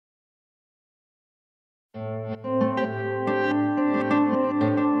It's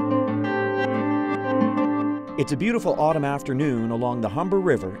a beautiful autumn afternoon along the Humber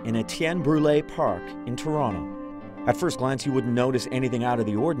River in Etienne Brûlé Park in Toronto. At first glance, you wouldn't notice anything out of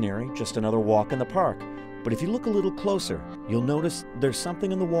the ordinary, just another walk in the park. But if you look a little closer, you'll notice there's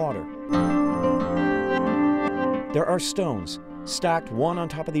something in the water. There are stones, stacked one on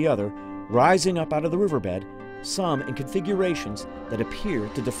top of the other, rising up out of the riverbed, some in configurations that appear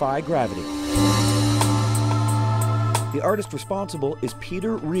to defy gravity. The artist responsible is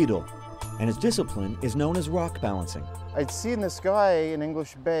Peter Riedel, and his discipline is known as rock balancing. I'd seen this guy in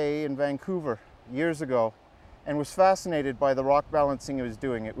English Bay in Vancouver years ago and was fascinated by the rock balancing he was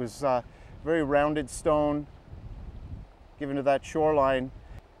doing. It was very rounded stone given to that shoreline.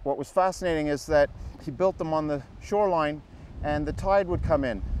 What was fascinating is that he built them on the shoreline and the tide would come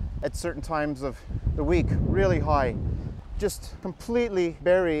in at certain times of the week, really high, just completely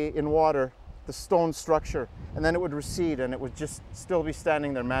bury in water the stone structure, and then it would recede and it would just still be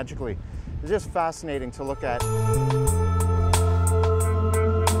standing there magically. It's just fascinating to look at.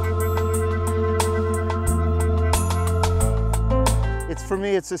 For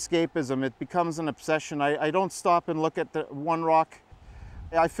me, it's escapism. It becomes an obsession. I don't stop and look at the one rock.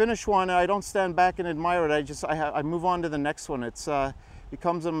 I finish one, and I don't stand back and admire it. I move on to the next one. It's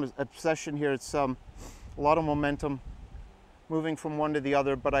becomes an obsession here. It's a lot of momentum, moving from one to the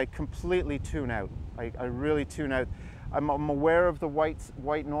other, but I completely tune out. I really tune out. I'm aware of the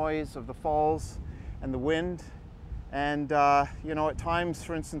white noise of the falls and the wind. And you know, at times,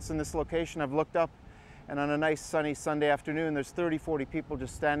 for instance, in this location, I've looked up and on a nice sunny Sunday afternoon, there's 30, 40 people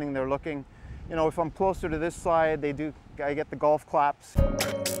just standing there looking. You know, if I'm closer to this side, I get the golf claps.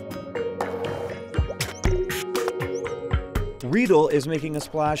 Riedel is making a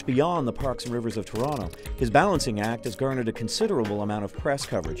splash beyond the parks and rivers of Toronto. His balancing act has garnered a considerable amount of press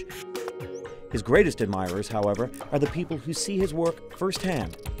coverage. His greatest admirers, however, are the people who see his work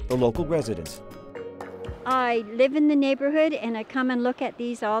firsthand, the local residents. I live in the neighborhood and I come and look at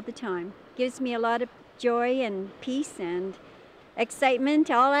these all the time. Gives me a lot of joy and peace and excitement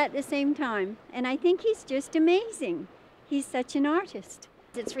all at the same time. And I think he's just amazing. He's such an artist.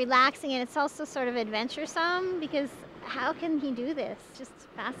 It's relaxing and it's also sort of adventuresome because how can he do this? It's just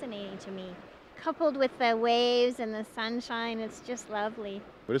fascinating to me. Coupled with the waves and the sunshine, it's just lovely.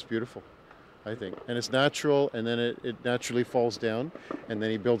 But it's beautiful, I think. And it's natural, and then it naturally falls down, and then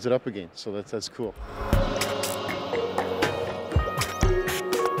he builds it up again. So that's cool.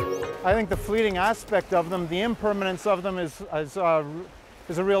 I think the fleeting aspect of them, the impermanence of them is a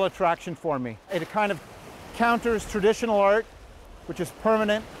real attraction for me. It kind of counters traditional art, which is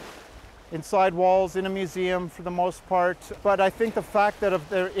permanent, inside walls, in a museum for the most part. But I think the fact that of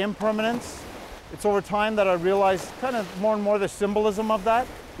their impermanence, it's over time that I realized kind of more and more the symbolism of that,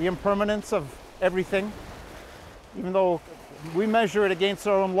 the impermanence of everything. Even though we measure it against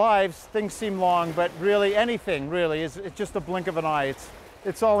our own lives, things seem long, but really anything really is it's just a blink of an eye.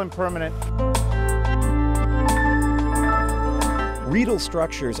 It's all impermanent. Riedel's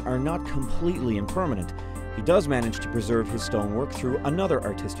structures are not completely impermanent. He does manage to preserve his stonework through another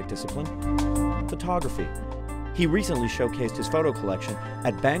artistic discipline, photography. He recently showcased his photo collection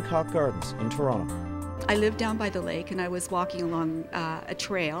at Bangkok Gardens in Toronto. I live down by the lake and I was walking along a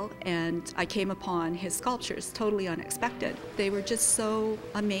trail and I came upon his sculptures, totally unexpected. They were just so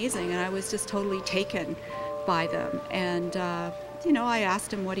amazing and I was just totally taken by them. And you know, I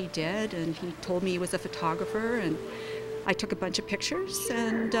asked him what he did and he told me he was a photographer, and I took a bunch of pictures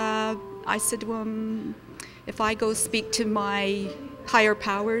and I said to him, if I go speak to my higher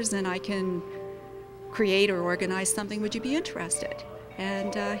powers and I can create or organize something, would you be interested?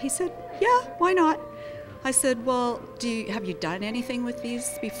 And he said, yeah, why not? I said, well, have you done anything with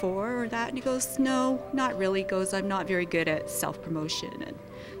these before or that? And he goes, no, not really. He goes, I'm not very good at self-promotion. And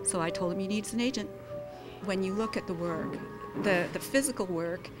so I told him he needs an agent. When you look at the work, the physical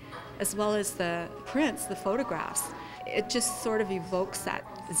work, as well as the prints, the photographs, it just sort of evokes that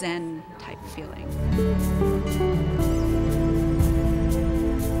Zen type feeling.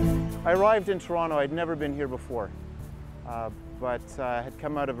 I arrived in Toronto. I'd never been here before, but had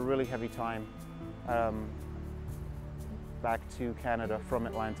come out of a really heavy time back to Canada from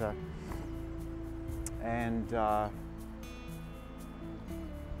Atlanta. And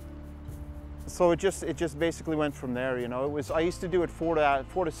so it just basically went from there, you know. I used to do it 4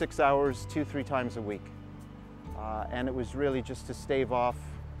 to 6 hours, 2-3 times a week. And it was really just to stave off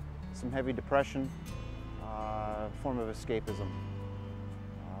some heavy depression, form of escapism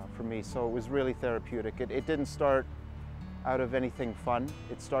for me. So it was really therapeutic. It didn't start out of anything fun.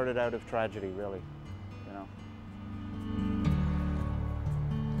 It started out of tragedy, really, you know.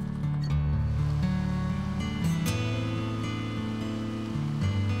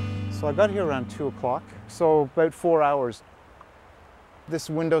 So I got here around 2 o'clock, so about 4 hours.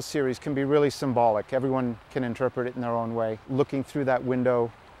 This window series can be really symbolic. Everyone can interpret it in their own way, looking through that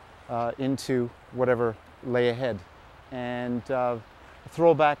window into whatever lay ahead. And a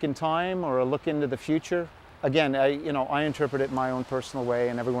throwback in time or a look into the future. Again, I interpret it in my own personal way,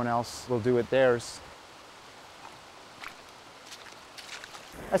 and everyone else will do it theirs.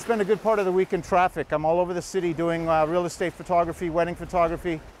 I spend a good part of the week in traffic. I'm all over the city doing real estate photography, wedding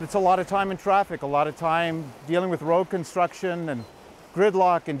photography. It's a lot of time in traffic, a lot of time dealing with road construction and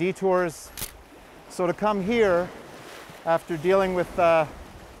gridlock and detours. So to come here after dealing with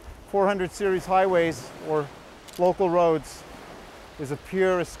 400 series highways or local roads is a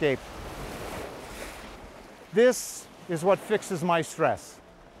pure escape. This is what fixes my stress.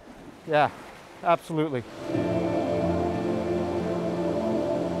 Yeah, absolutely.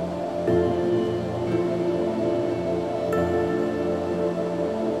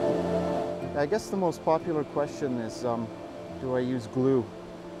 I guess the most popular question is, do I use glue?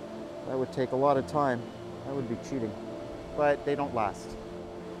 That would take a lot of time. That would be cheating. But they don't last.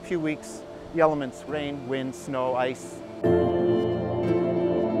 A few weeks, the elements, rain, wind, snow, ice.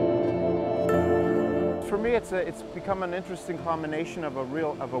 For me, it's become an interesting combination of a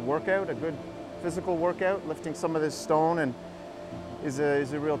workout, a good physical workout. Lifting some of this stone and is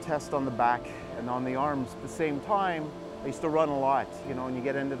a real test on the back and on the arms. At the same time, I used to run a lot, and you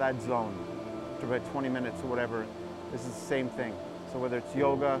get into that zone. After about 20 minutes or whatever, this is the same thing. So whether it's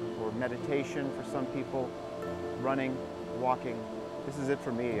yoga or meditation for some people, running, walking, this is it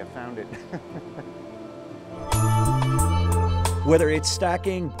for me. I found it. Whether it's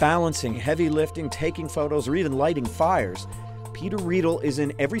stacking, balancing, heavy lifting, taking photos, or even lighting fires, Peter Riedel is,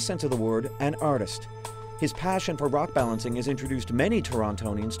 in every sense of the word, an artist. His passion for rock balancing has introduced many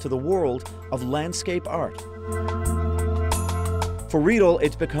Torontonians to the world of landscape art. For Riedel,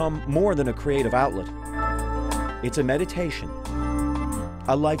 it's become more than a creative outlet. It's a meditation,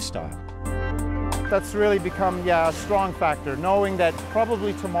 a lifestyle. That's really become, a strong factor, knowing that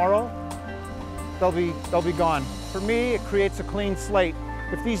probably tomorrow they'll be gone. For me, it creates a clean slate.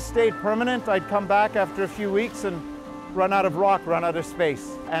 If these stayed permanent, I'd come back after a few weeks and run out of rock, run out of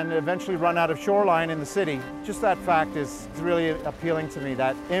space, and eventually run out of shoreline in the city. Just that fact is really appealing to me,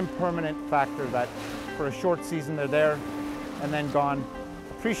 that impermanent factor, that for a short season they're there and then gone.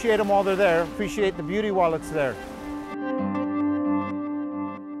 Appreciate them while they're there, appreciate the beauty while it's there.